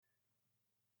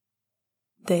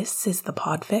This is the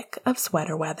podfic of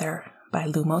Sweater Weather by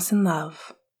Lumos in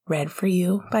Love, read for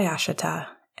you by Ashita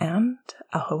and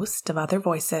a host of other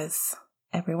voices.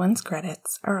 Everyone's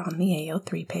credits are on the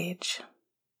AO3 page.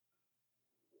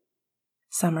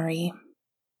 Summary.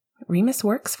 Remus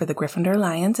works for the Gryffindor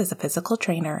Lions as a physical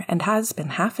trainer and has been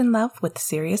half in love with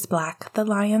Sirius Black, the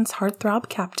Lions' heartthrob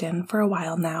captain, for a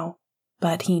while now.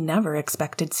 But he never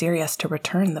expected Sirius to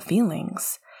return the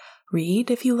feelings.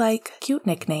 Read if you like cute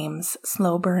nicknames,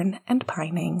 Slow Burn, and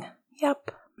Pining.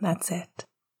 Yep, that's it.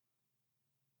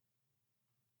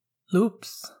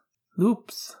 Loops,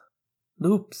 loops,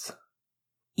 loops.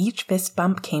 Each fist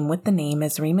bump came with the name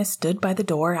as Remus stood by the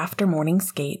door after morning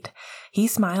skate. He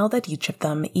smiled at each of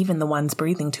them, even the ones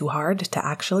breathing too hard to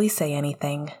actually say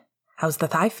anything. "How's the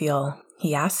thigh feel?"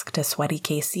 he asked a sweaty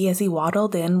Casey as he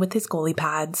waddled in with his goalie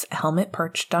pads, helmet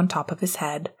perched on top of his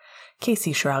head.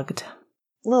 Casey shrugged.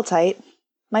 A little tight.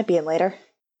 Might be in later.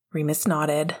 Remus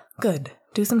nodded. Good.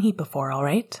 Do some heat before, all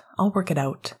right? I'll work it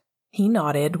out. He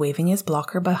nodded, waving his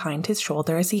blocker behind his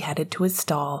shoulder as he headed to his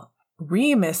stall.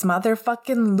 Remus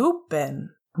motherfucking Lupin!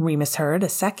 Remus heard a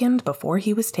second before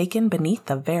he was taken beneath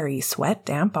a very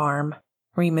sweat-damp arm.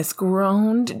 Remus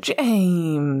groaned.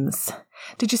 James!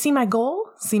 Did you see my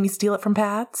goal? See me steal it from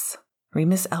pads?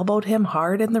 Remus elbowed him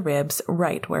hard in the ribs,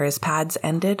 right where his pads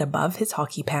ended above his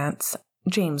hockey pants.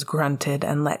 James grunted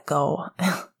and let go.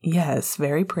 Yes,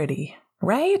 very pretty.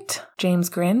 Right? James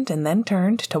grinned and then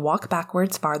turned to walk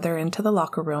backwards farther into the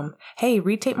locker room. Hey,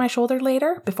 retape my shoulder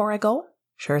later, before I go?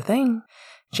 Sure thing.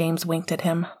 James winked at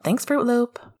him. Thanks, Fruit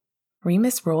Loop.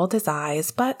 Remus rolled his eyes,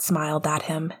 but smiled at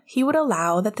him. He would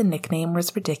allow that the nickname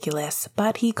was ridiculous,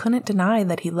 but he couldn't deny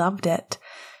that he loved it.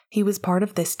 He was part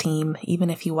of this team, even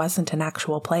if he wasn't an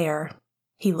actual player.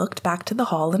 He looked back to the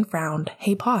hall and frowned.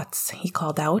 Hey, Potts, he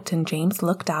called out, and James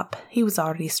looked up. He was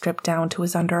already stripped down to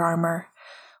his Under Armour.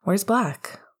 Where's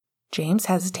Black? James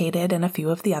hesitated, and a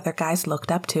few of the other guys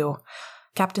looked up too.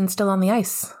 Captain's still on the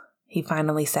ice, he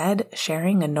finally said,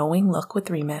 sharing a knowing look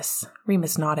with Remus.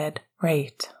 Remus nodded.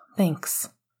 Right, thanks.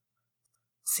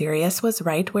 Sirius was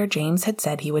right where James had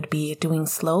said he would be, doing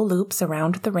slow loops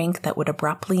around the rink that would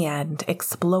abruptly end,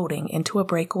 exploding into a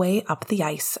breakaway up the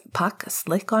ice, puck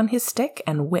slick on his stick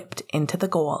and whipped into the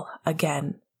goal.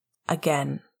 Again.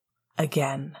 Again.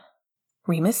 Again.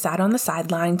 Remus sat on the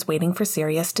sidelines waiting for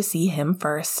Sirius to see him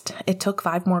first. It took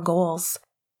 5 more goals.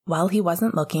 While he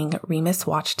wasn't looking, Remus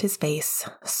watched his face.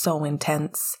 So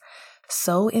intense.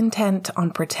 So intent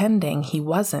on pretending he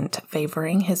wasn't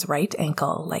favoring his right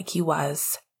ankle like he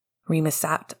was. Remus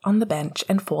sat on the bench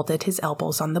and folded his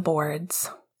elbows on the boards.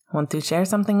 Want to share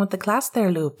something with the class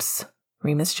there, Loops?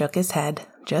 Remus shook his head.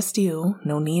 Just you.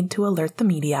 No need to alert the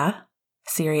media.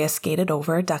 Sirius skated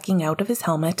over, ducking out of his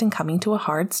helmet and coming to a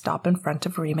hard stop in front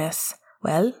of Remus.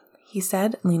 Well, he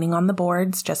said, leaning on the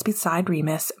boards just beside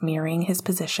Remus, mirroring his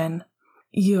position.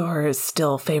 You're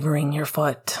still favoring your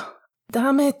foot.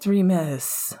 Damn it,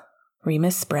 Remus.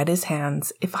 Remus spread his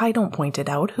hands. If I don't point it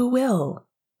out, who will?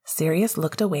 Sirius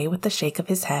looked away with a shake of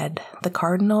his head. The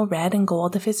cardinal red and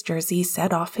gold of his jersey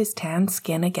set off his tanned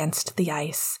skin against the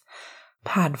ice.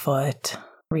 Padfoot,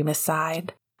 Remus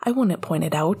sighed. I wouldn't point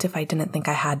it out if I didn't think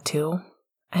I had to.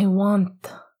 I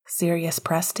want... Sirius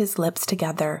pressed his lips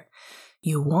together.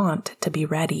 You want to be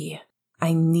ready.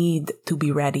 I need to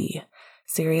be ready.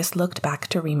 Sirius looked back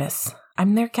to Remus.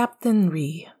 I'm their captain,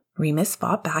 Remus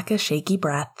fought back a shaky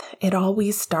breath. It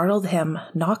always startled him,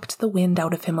 knocked the wind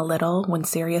out of him a little when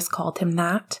Sirius called him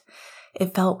that.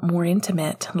 It felt more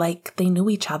intimate, like they knew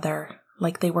each other,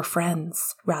 like they were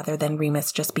friends, rather than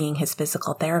Remus just being his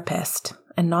physical therapist,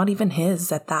 and not even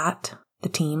his at that, the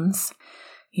team's.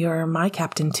 You're my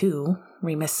captain too,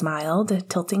 Remus smiled,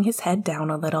 tilting his head down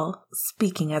a little,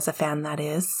 speaking as a fan, that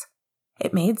is.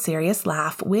 It made Sirius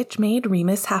laugh, which made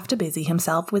Remus have to busy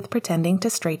himself with pretending to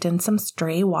straighten some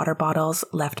stray water bottles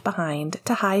left behind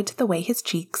to hide the way his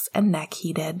cheeks and neck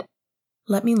heated.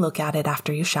 Let me look at it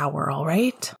after you shower, all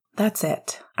right? That's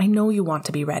it. I know you want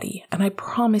to be ready, and I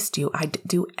promised you I'd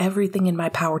do everything in my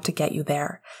power to get you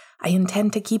there. I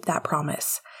intend to keep that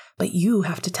promise, but you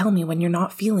have to tell me when you're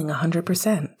not feeling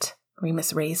 100%.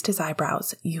 Remus raised his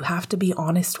eyebrows. You have to be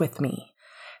honest with me.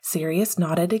 Sirius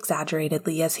nodded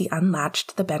exaggeratedly as he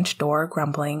unlatched the bench door,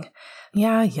 grumbling,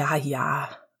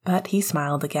 Yeah. But he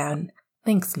smiled again.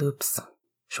 Thanks, Loops.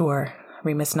 Sure,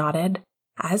 Remus nodded.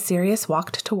 As Sirius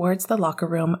walked towards the locker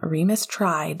room, Remus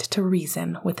tried to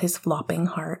reason with his flopping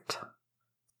heart.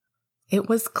 It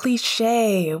was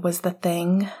cliché, was the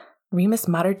thing. Remus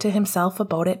muttered to himself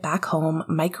about it back home,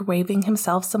 microwaving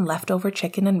himself some leftover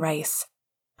chicken and rice.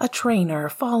 A trainer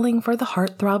falling for the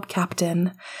heartthrob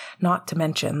captain. Not to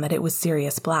mention that it was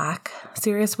Sirius Black.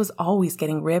 Sirius was always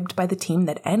getting ribbed by the team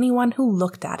that anyone who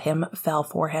looked at him fell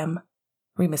for him.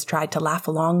 Remus tried to laugh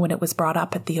along when it was brought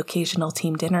up at the occasional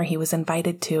team dinner he was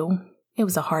invited to. It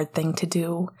was a hard thing to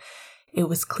do. It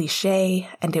was cliché,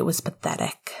 and it was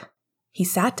pathetic. He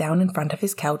sat down in front of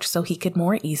his couch so he could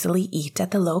more easily eat at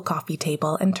the low coffee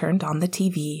table and turned on the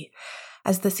TV.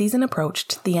 As the season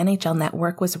approached, the NHL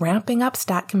Network was ramping up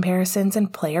stat comparisons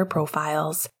and player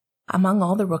profiles. Among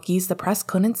all the rookies, the press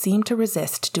couldn't seem to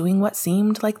resist doing what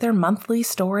seemed like their monthly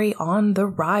story on the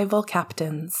rival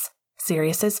captains.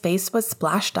 Sirius's face was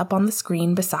splashed up on the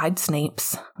screen beside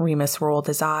Snape's. Remus rolled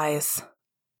his eyes.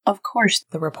 Of course,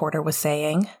 the reporter was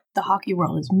saying. The hockey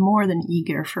world is more than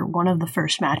eager for one of the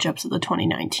first matchups of the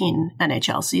 2019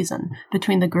 NHL season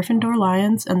between the Gryffindor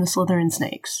Lions and the Slytherin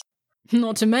Snakes.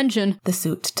 Not to mention, the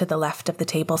suit to the left of the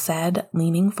table said,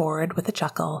 leaning forward with a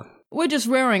chuckle. We're just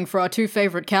raring for our two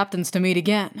favorite captains to meet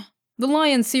again. The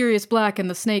Lions Sirius Black and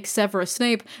the Snakes Severus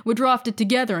Snape were drafted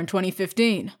together in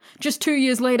 2015. Just 2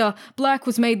 years later, Black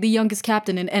was made the youngest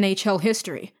captain in NHL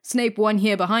history. Snape 1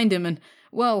 year behind him and,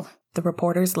 well... The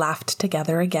reporters laughed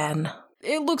together again.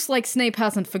 It looks like Snape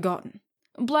hasn't forgotten.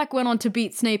 Black went on to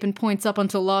beat Snape in points up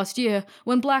until last year,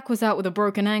 when Black was out with a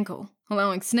broken ankle,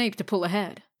 allowing Snape to pull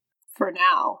ahead. For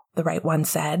now, the right one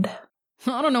said.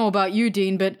 I don't know about you,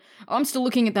 Dean, but I'm still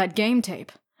looking at that game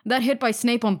tape. That hit by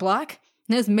Snape on Black?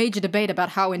 There's major debate about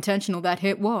how intentional that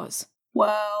hit was.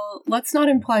 Well, let's not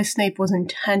imply Snape was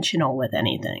intentional with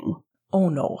anything. Oh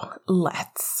no,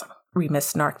 let's.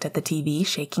 Remus snarked at the TV,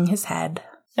 shaking his head.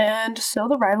 And so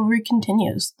the rivalry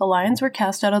continues. The Lions were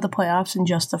cast out of the playoffs in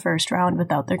just the first round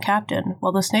without their captain,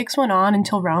 while the Snakes went on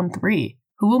until round 3.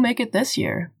 Who will make it this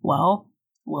year? Well,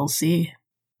 we'll see.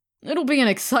 It'll be an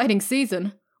exciting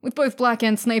season, with both Black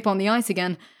and Snape on the ice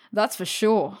again, that's for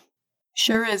sure.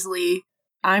 Sure is, Lee.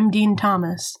 I'm Dean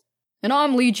Thomas. And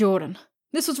I'm Lee Jordan.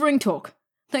 This was Ring Talk.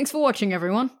 Thanks for watching,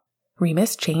 everyone.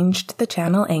 Remus changed the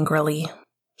channel angrily.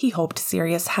 He hoped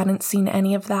Sirius hadn't seen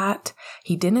any of that.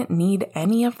 He didn't need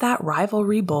any of that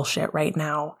rivalry bullshit right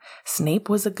now. Snape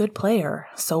was a good player,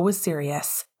 so was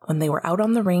Sirius. When they were out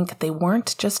on the rink, they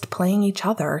weren't just playing each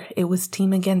other, it was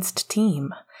team against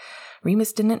team.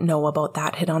 Remus didn't know about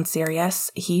that hit on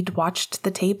Sirius. He'd watched the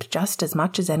tape just as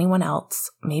much as anyone else,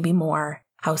 maybe more.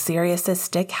 How Sirius's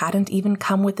stick hadn't even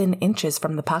come within inches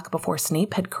from the puck before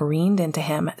Snape had careened into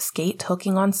him, skate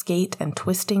hooking on skate and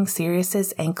twisting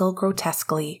Sirius's ankle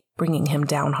grotesquely, bringing him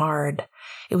down hard.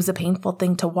 It was a painful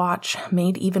thing to watch,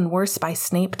 made even worse by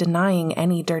Snape denying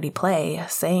any dirty play,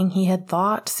 saying he had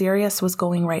thought Sirius was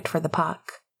going right for the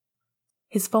puck.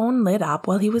 His phone lit up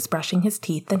while he was brushing his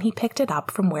teeth and he picked it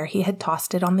up from where he had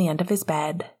tossed it on the end of his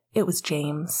bed. It was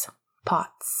James.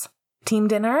 Potts. Team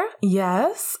dinner?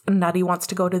 Yes. Nutty wants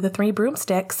to go to the 3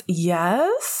 Broomsticks.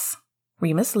 Yes.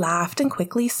 Remus laughed and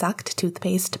quickly sucked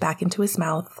toothpaste back into his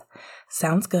mouth.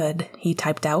 Sounds good, he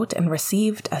typed out and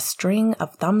received a string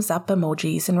of thumbs-up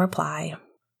emojis in reply.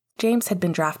 James had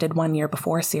been drafted 1 year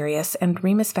before Sirius, and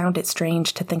Remus found it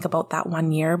strange to think about that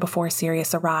 1 year before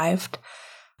Sirius arrived.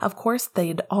 Of course,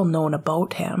 they'd all known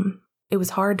about him. It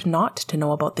was hard not to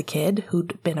know about the kid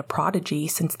who'd been a prodigy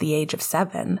since the age of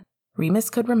 7. Remus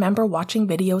could remember watching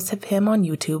videos of him on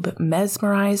YouTube,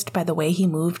 mesmerized by the way he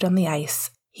moved on the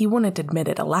ice. He wouldn't admit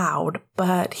it aloud,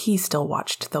 but he still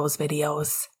watched those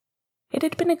videos. It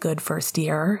had been a good first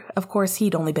year. Of course,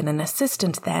 he'd only been an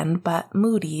assistant then, but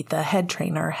Moody, the head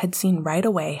trainer, had seen right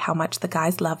away how much the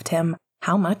guys loved him,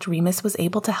 how much Remus was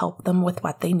able to help them with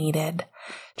what they needed.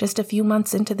 Just a few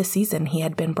months into the season, he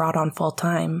had been brought on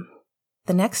full-time.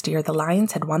 The next year, the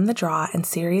Lions had won the draw and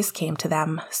Sirius came to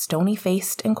them,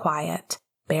 stony-faced and quiet,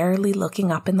 barely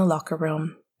looking up in the locker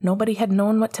room. Nobody had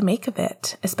known what to make of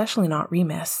it, especially not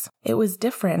Remus. It was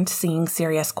different seeing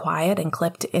Sirius quiet and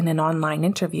clipped in an online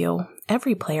interview.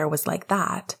 Every player was like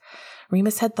that.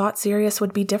 Remus had thought Sirius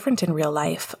would be different in real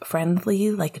life,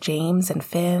 friendly like James and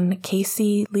Finn,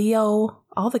 Casey, Leo,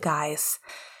 all the guys.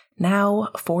 Now,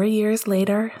 4 years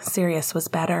later, Sirius was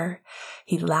better.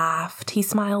 He laughed, he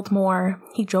smiled more,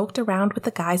 he joked around with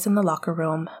the guys in the locker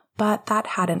room, but that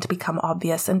hadn't become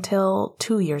obvious until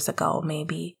 2 years ago,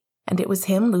 maybe. And it was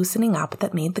him loosening up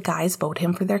that made the guys vote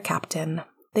him for their captain.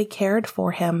 They cared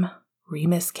for him.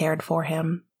 Remus cared for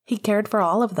him. He cared for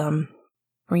all of them.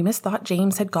 Remus thought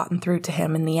James had gotten through to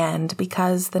him in the end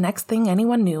because the next thing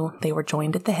anyone knew, they were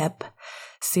joined at the hip.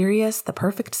 Sirius, the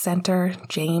perfect center,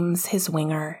 James, his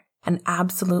winger. An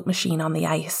absolute machine on the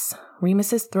ice.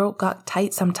 Remus's throat got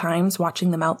tight sometimes watching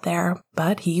them out there,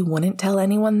 but he wouldn't tell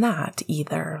anyone that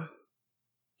either.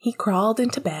 He crawled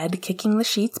into bed, kicking the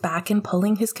sheets back and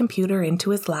pulling his computer into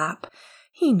his lap.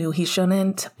 He knew he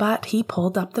shouldn't, but he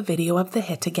pulled up the video of the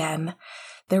hit again.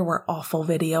 There were awful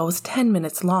videos, 10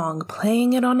 minutes long,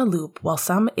 playing it on a loop while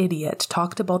some idiot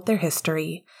talked about their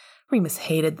history. Remus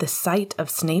hated the sight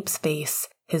of Snape's face,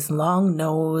 his long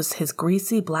nose, his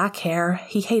greasy black hair.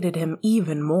 He hated him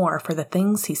even more for the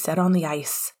things he said on the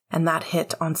ice. And that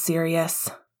hit on Sirius.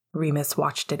 Remus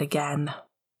watched it again.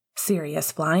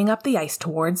 Sirius flying up the ice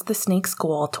towards the Snake's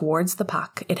goal, towards the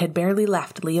puck. It had barely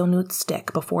left Leo Newt's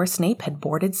stick before Snape had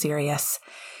boarded Sirius.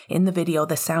 In the video,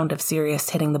 the sound of Sirius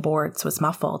hitting the boards was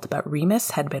muffled, but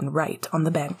Remus had been right on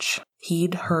the bench.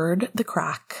 He'd heard the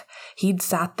crack. He'd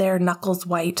sat there, knuckles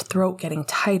white, throat getting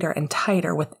tighter and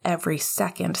tighter with every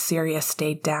second Sirius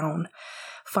stayed down.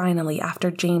 Finally, after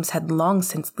James had long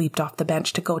since leaped off the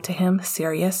bench to go to him,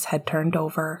 Sirius had turned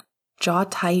over. Jaw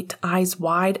tight, eyes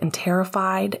wide and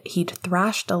terrified, he'd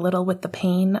thrashed a little with the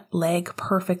pain, leg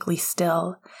perfectly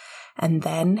still. And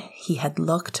then he had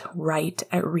looked right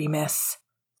at Remus.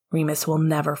 Remus will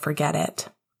never forget it.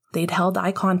 They'd held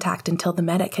eye contact until the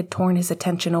medic had torn his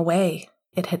attention away.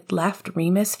 It had left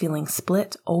Remus feeling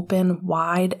split open,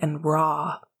 wide, and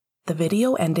raw. The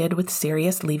video ended with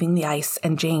Sirius leaving the ice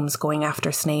and James going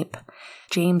after Snape.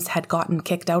 James had gotten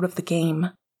kicked out of the game.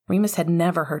 Remus had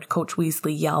never heard Coach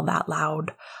Weasley yell that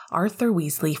loud. Arthur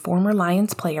Weasley, former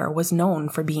Lions player, was known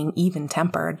for being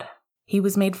even-tempered. He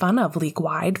was made fun of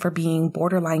league-wide for being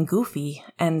borderline goofy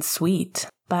and sweet,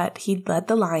 but he'd led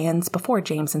the Lions before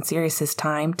James and Sirius's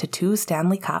time to 2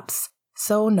 Stanley Cups,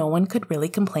 so no one could really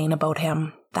complain about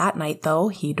him. That night, though,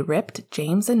 he'd ripped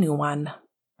James a new one.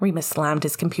 Remus slammed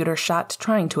his computer shut,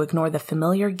 trying to ignore the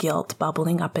familiar guilt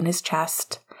bubbling up in his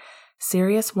chest.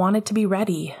 Sirius wanted to be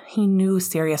ready. He knew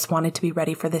Sirius wanted to be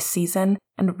ready for this season,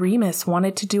 and Remus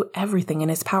wanted to do everything in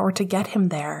his power to get him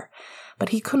there. But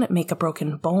he couldn't make a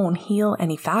broken bone heal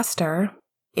any faster.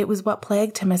 It was what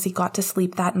plagued him as he got to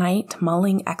sleep that night,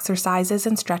 mulling exercises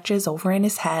and stretches over in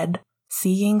his head,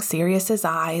 seeing Sirius's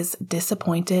eyes,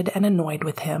 disappointed and annoyed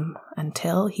with him,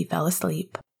 until he fell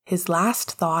asleep. His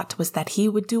last thought was that he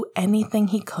would do anything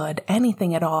he could,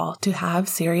 anything at all, to have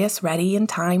Sirius ready in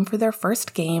time for their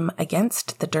first game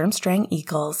against the Durmstrang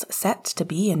Eagles, set to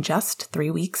be in just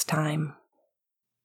 3 weeks' time.